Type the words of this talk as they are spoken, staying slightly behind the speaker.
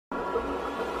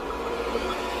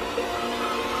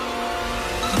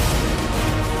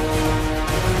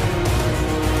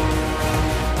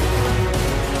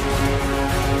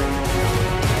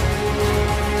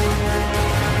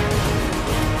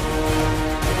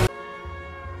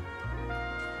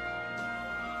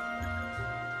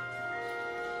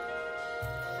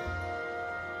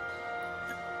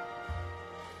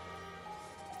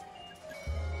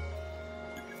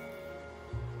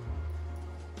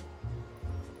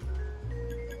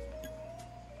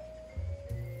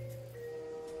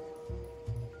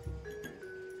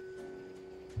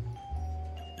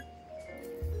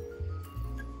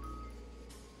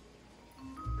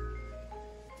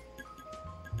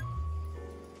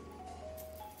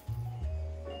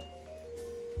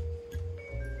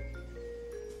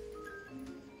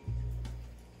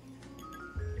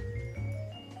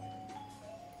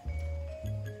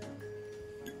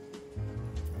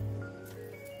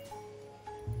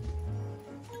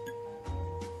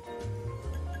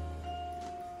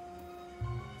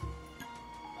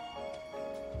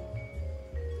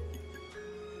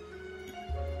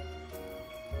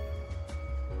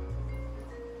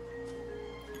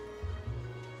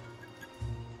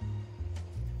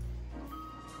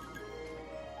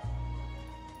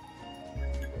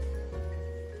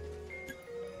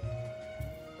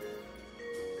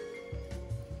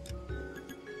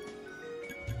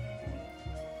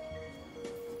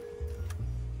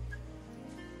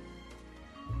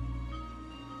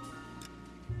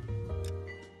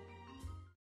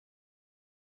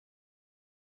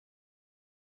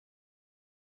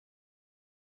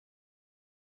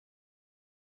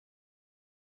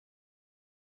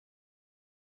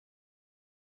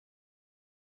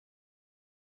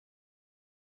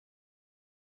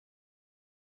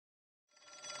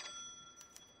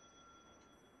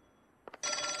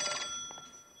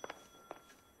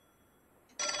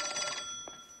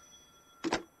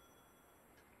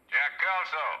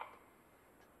Kelso?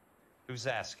 Who's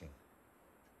asking?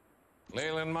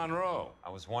 Leland Monroe. I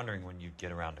was wondering when you'd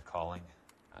get around to calling.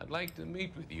 I'd like to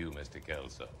meet with you, Mr.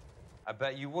 Kelso. I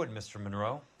bet you would, Mr.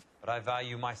 Monroe. But I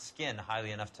value my skin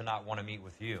highly enough to not want to meet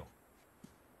with you.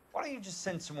 Why don't you just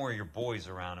send some more of your boys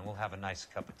around and we'll have a nice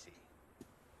cup of tea?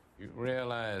 You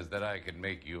realize that I could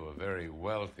make you a very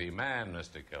wealthy man,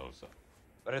 Mr. Kelso.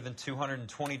 Better than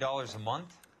 $220 a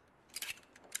month?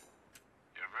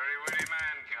 You're a very witty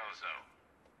man, Kelso.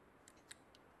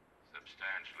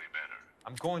 Substantially better.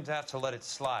 I'm going to have to let it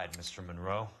slide, Mr.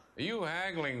 Monroe. Are you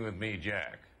haggling with me,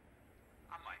 Jack?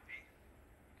 I might be.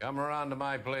 Come around to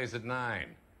my place at 9.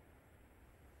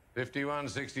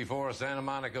 5164 Santa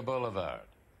Monica Boulevard.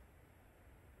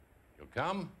 You'll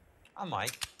come? I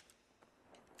might.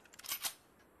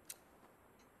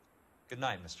 Good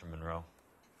night, Mr. Monroe.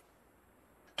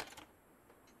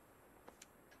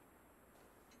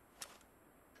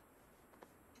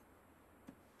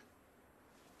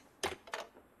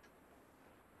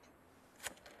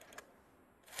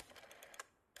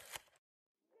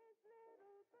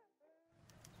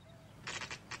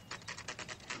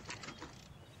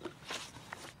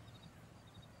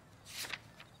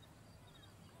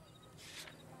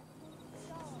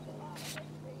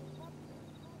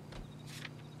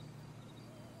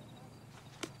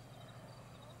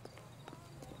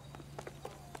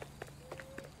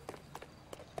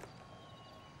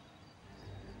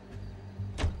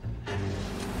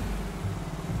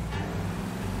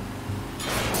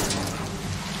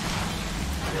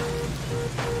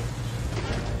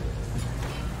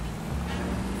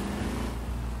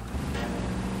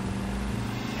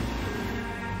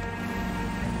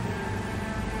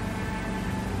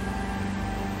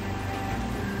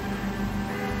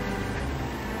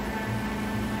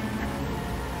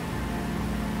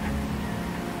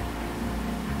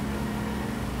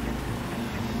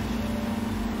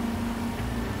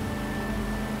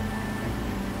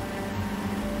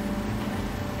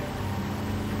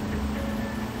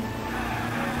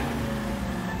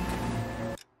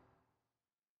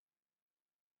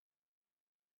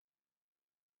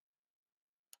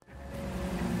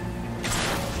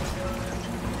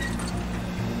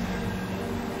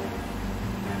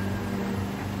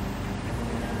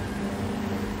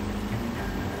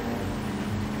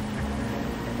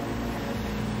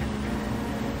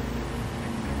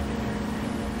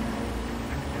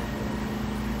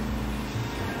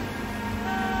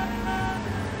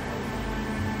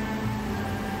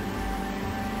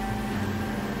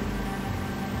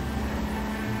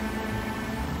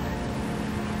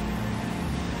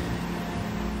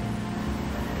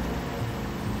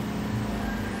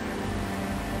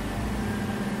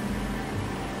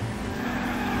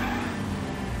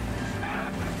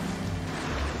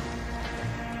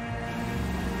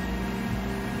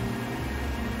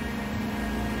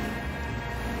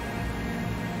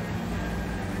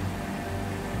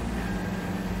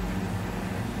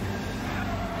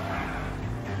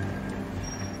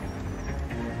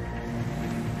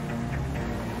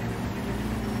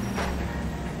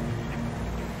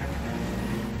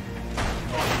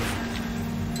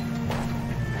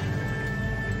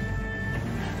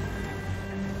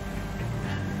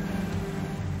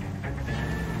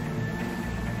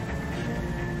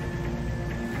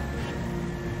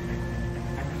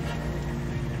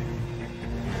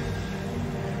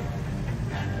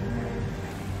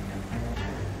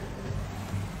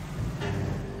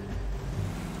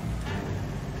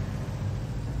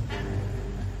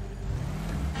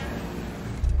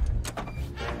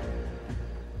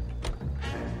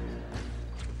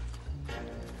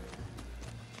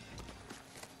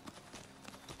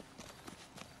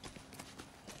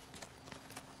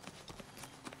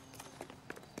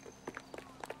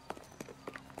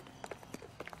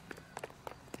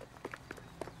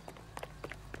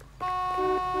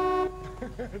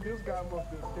 This guy must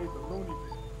have escaped the loony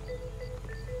bin.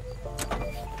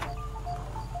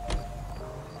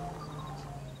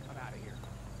 I'm out of here.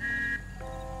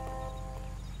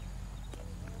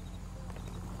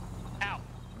 Out!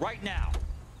 Right now!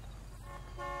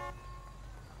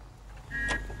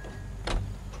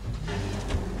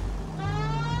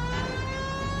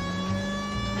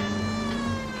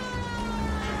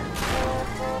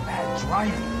 Bad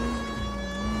driving.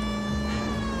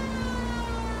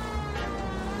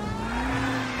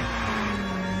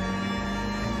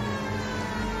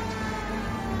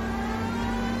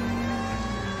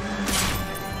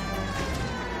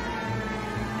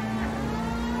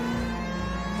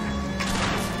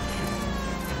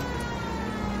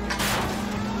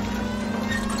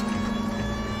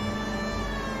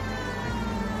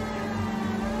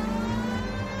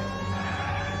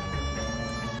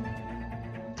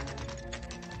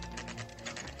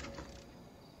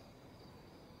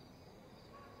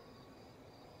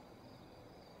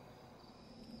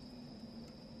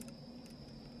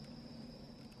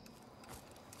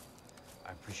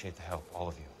 appreciate the help, all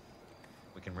of you.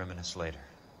 We can reminisce later.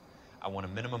 I want a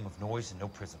minimum of noise and no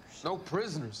prisoners. No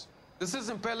prisoners? This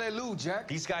isn't L.A.Noire, Jack.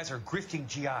 These guys are grifting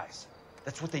GIs.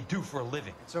 That's what they do for a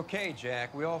living. It's okay,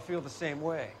 Jack. We all feel the same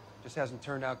way. Just hasn't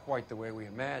turned out quite the way we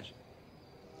imagined.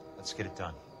 Let's get it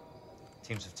done.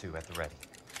 Teams of 2 at the ready.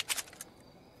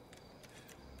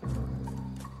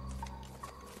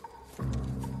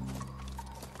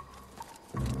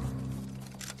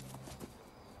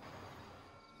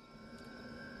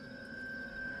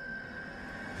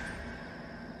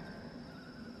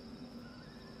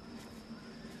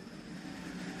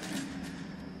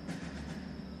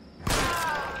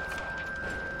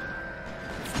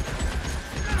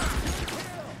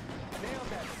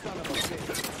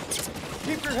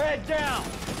 Keep your head down!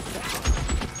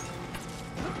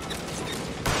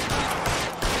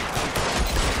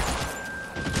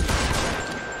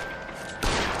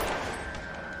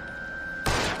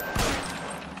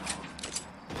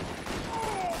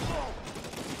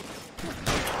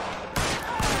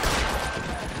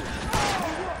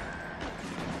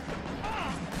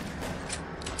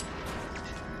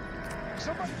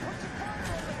 Somebody put some fire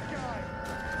on that guy!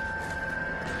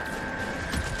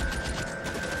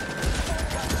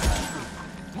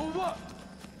 Move up!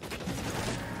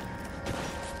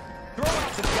 Throw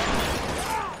out the gun!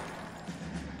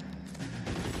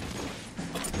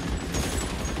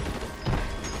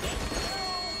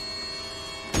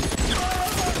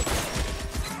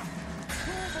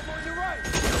 Two of them on your right!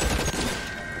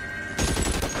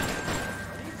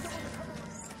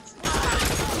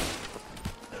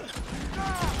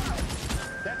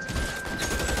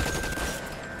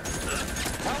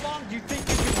 How long do you think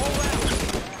you can hold out?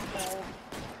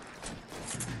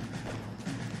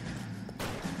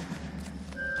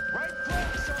 Right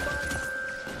flank, somebody!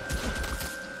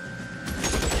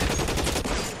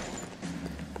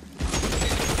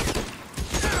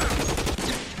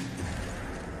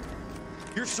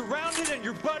 You're surrounded and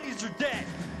your buddies are dead.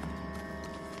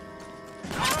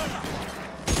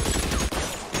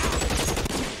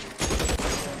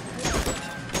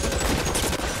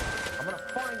 I'm gonna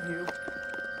find you.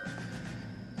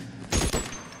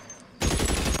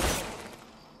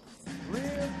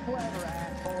 Real clever,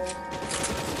 asshole.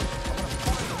 I'm gonna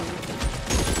find you.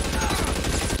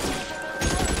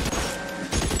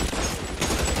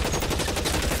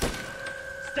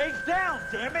 Stay down,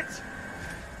 damn it!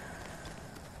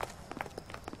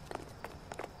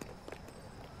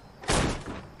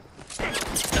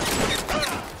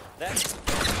 That's...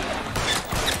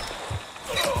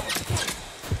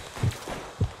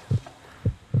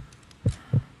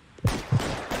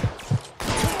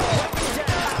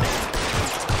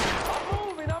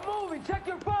 I'm moving! Check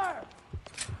your fire!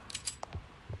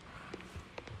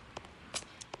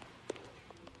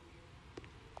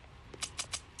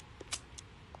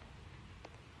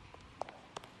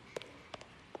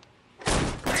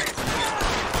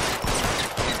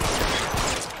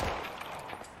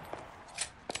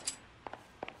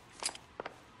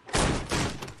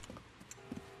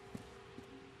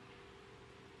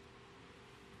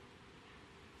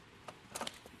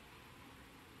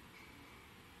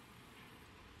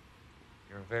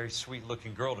 You're a very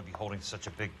sweet-looking girl to be holding such a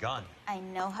big gun. I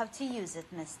know how to use it,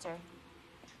 mister.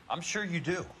 I'm sure you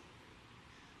do.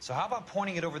 So how about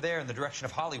pointing it over there in the direction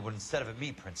of Hollywood instead of at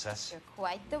me, Princess? You're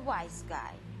quite the wise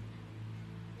guy.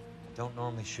 I don't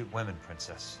normally shoot women,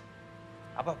 Princess.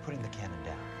 How about putting the cannon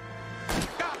down?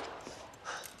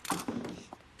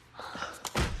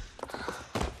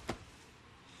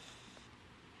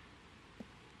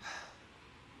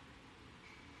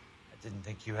 I didn't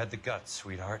think you had the guts,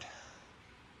 sweetheart.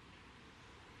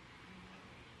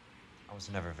 I was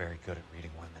never very good at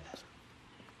reading women.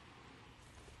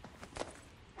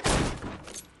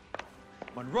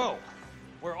 Monroe,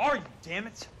 where are you, damn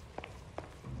it?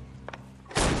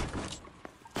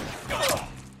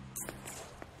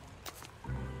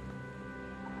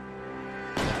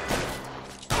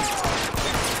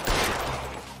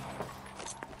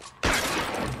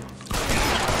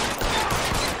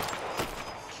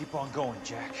 Keep on going,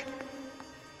 Jack.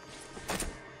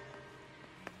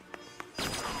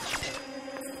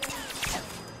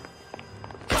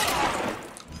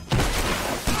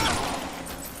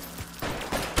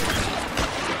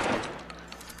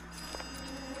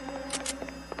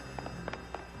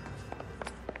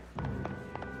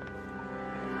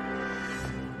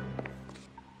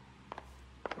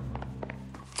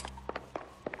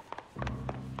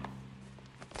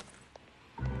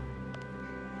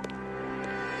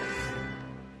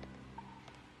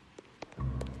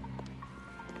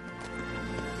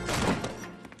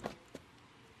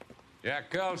 Yeah,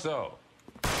 Kelso.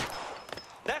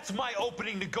 That's my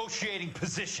opening negotiating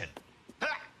position.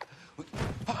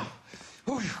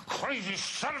 Oh, you crazy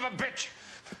son of a bitch!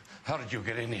 How did you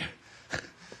get in here?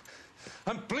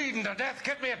 I'm bleeding to death.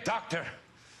 Get me a doctor.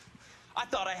 I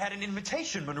thought I had an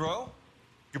invitation, Monroe.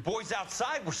 Your boys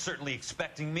outside were certainly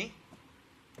expecting me.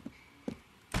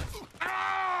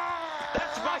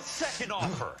 That's my second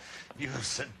offer. You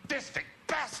sadistic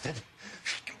bastard!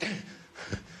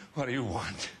 What do you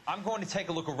want? I'm going to take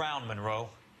a look around, Monroe.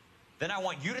 Then I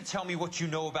want you to tell me what you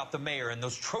know about the mayor and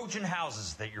those Trojan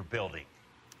houses that you're building.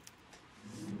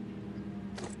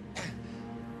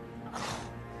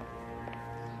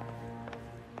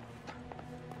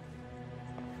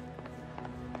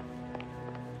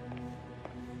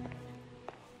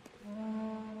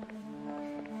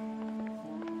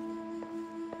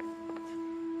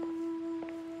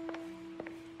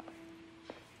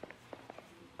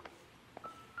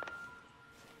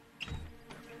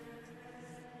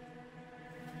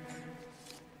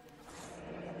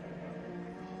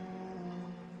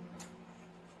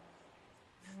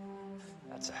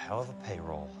 That's a hell of a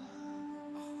payroll.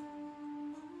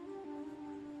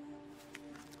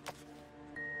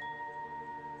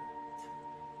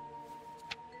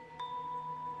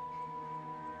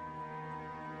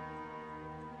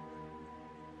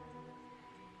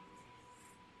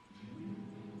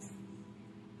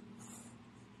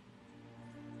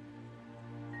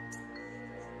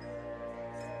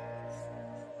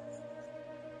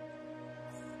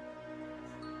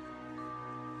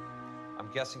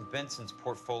 I'm guessing Benson's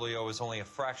portfolio is only a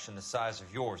fraction the size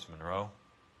of yours, Monroe.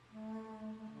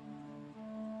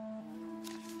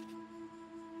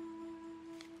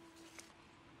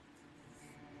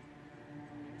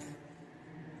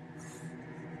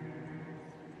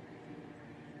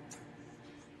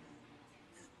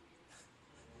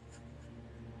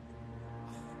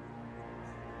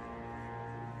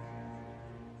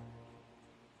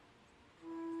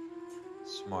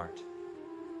 Smart.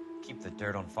 Keep the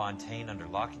dirt on Fontaine under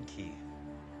lock and key.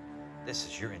 This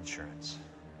is your insurance.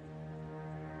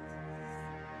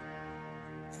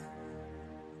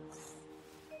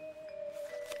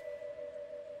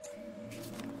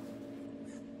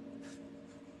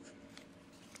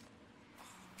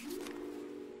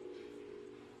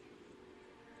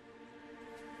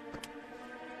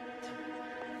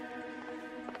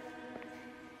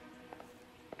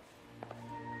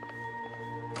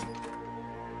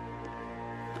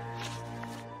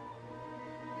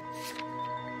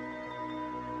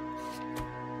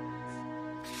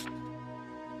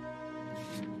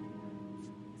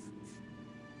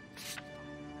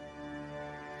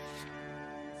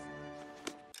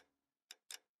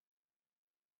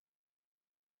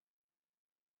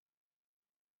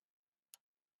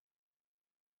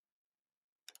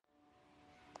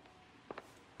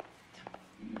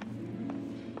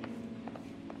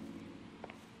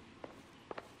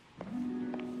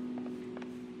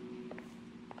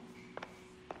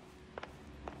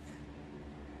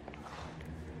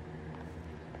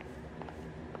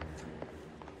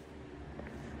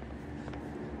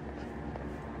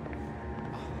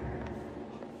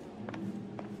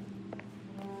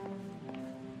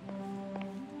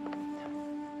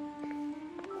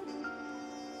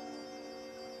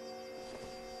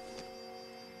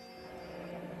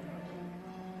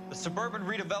 The Suburban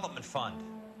Redevelopment Fund.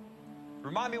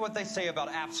 Remind me what they say about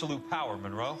absolute power,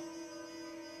 Monroe.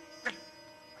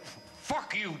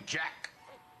 Fuck you, Jack.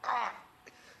 Ah,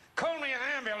 call me an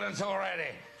ambulance already.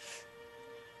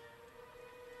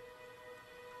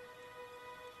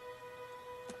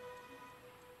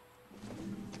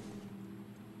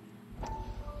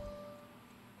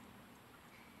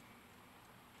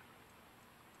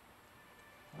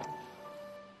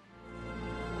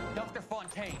 Dr.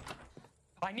 Fontaine,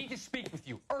 I need to speak with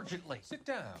you urgently. Sit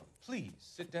down. Please,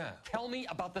 sit down. Tell me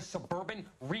about the Suburban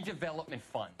Redevelopment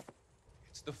Fund.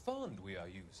 It's the fund we are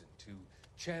using to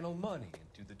channel money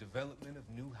into the development of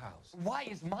new houses. Why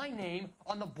is my name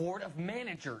on the board of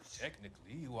managers?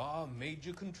 Technically, you are a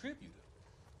major contributor.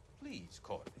 Please,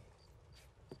 Courtney.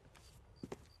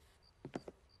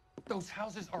 Those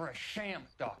houses are a sham,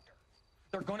 Doctor.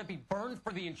 They're going to be burned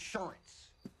for the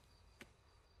insurance.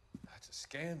 That's a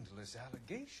scandalous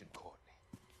allegation, Courtney.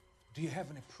 Do you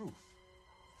have any proof?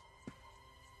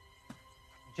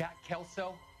 Jack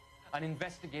Kelso, an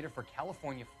investigator for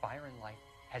California Fire and Life,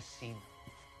 has seen them.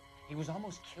 He was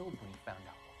almost killed when he found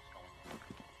out what was going on.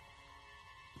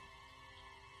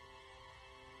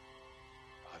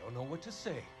 I don't know what to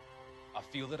say. I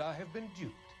feel that I have been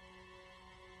duped.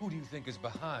 Who do you think is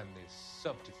behind this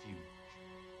subterfuge?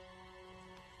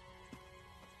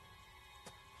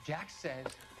 Jack says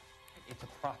it's a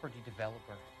property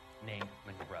developer named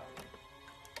Monroe.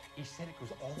 He said it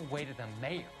goes all the way to the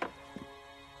mayor.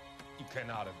 You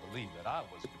cannot have believed that I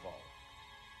was involved.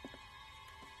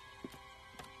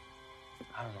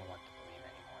 I don't know what to believe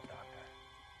anymore, Doctor.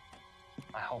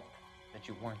 I hope that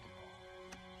you weren't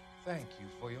involved. Thank you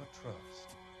for your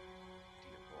trust,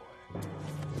 dear boy.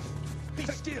 Be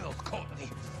still, Courtney.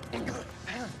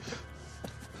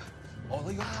 All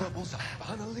of your troubles are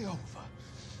finally over.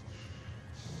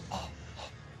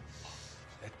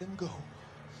 Let them go.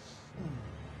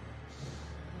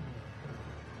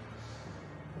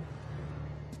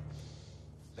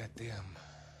 Let them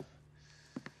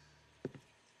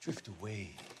drift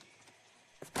away.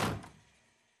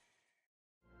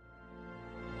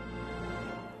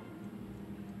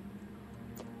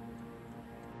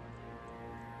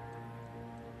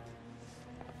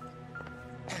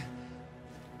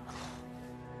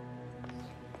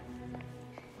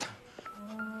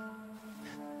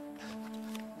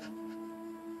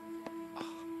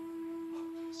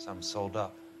 Some sold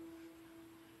up.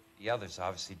 The others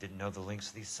obviously didn't know the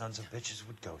links these sons of bitches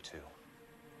would go to.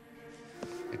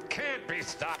 It can't be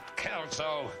stopped,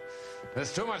 Kelso.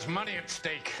 There's too much money at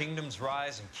stake. Kingdoms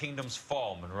rise and kingdoms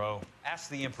fall, Monroe. Ask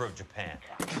the Emperor of Japan.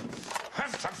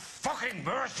 Have some fucking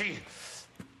mercy.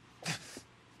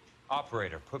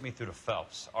 Operator, put me through to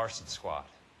Phelps, arson squad.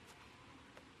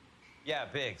 Yeah,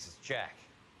 Biggs, it's Jack.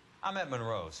 I'm at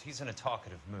Monroe's. He's in a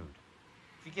talkative mood.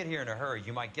 If you get here in a hurry,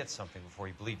 you might get something before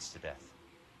he bleeds to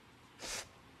death.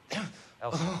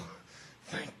 Elsa. Oh,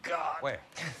 thank God. Where?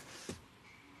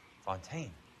 Fontaine.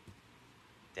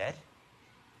 Dead?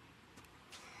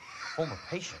 Former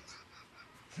patient.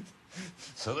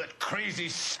 So that crazy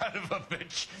son of a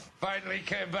bitch finally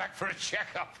came back for a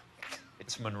checkup.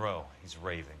 It's Monroe. He's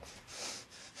raving.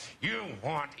 You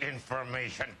want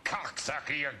information,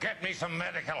 cocksucker. You get me some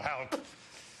medical help.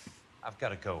 I've got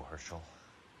to go, Herschel.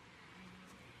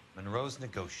 Monroe's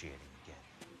negotiating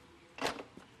again.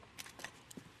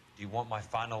 Do you want my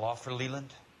final offer,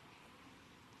 Leland?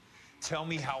 Tell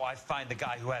me how I find the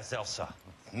guy who has Elsa.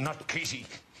 Nutcase,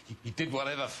 he did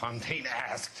whatever Fontaine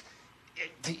asked.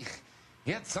 He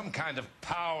had some kind of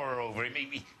power over him.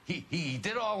 He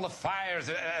did all the fires,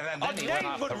 and then he went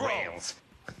off the rails.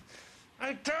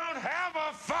 I don't have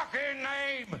a fucking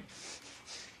name.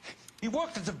 He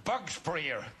worked as a bug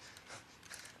sprayer.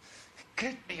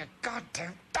 Get me a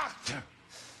goddamn doctor.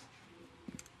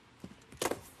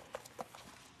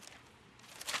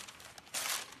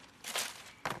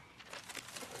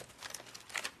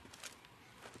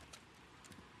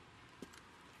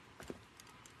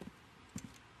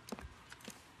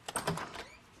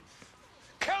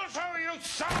 Kelso, you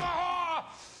son of a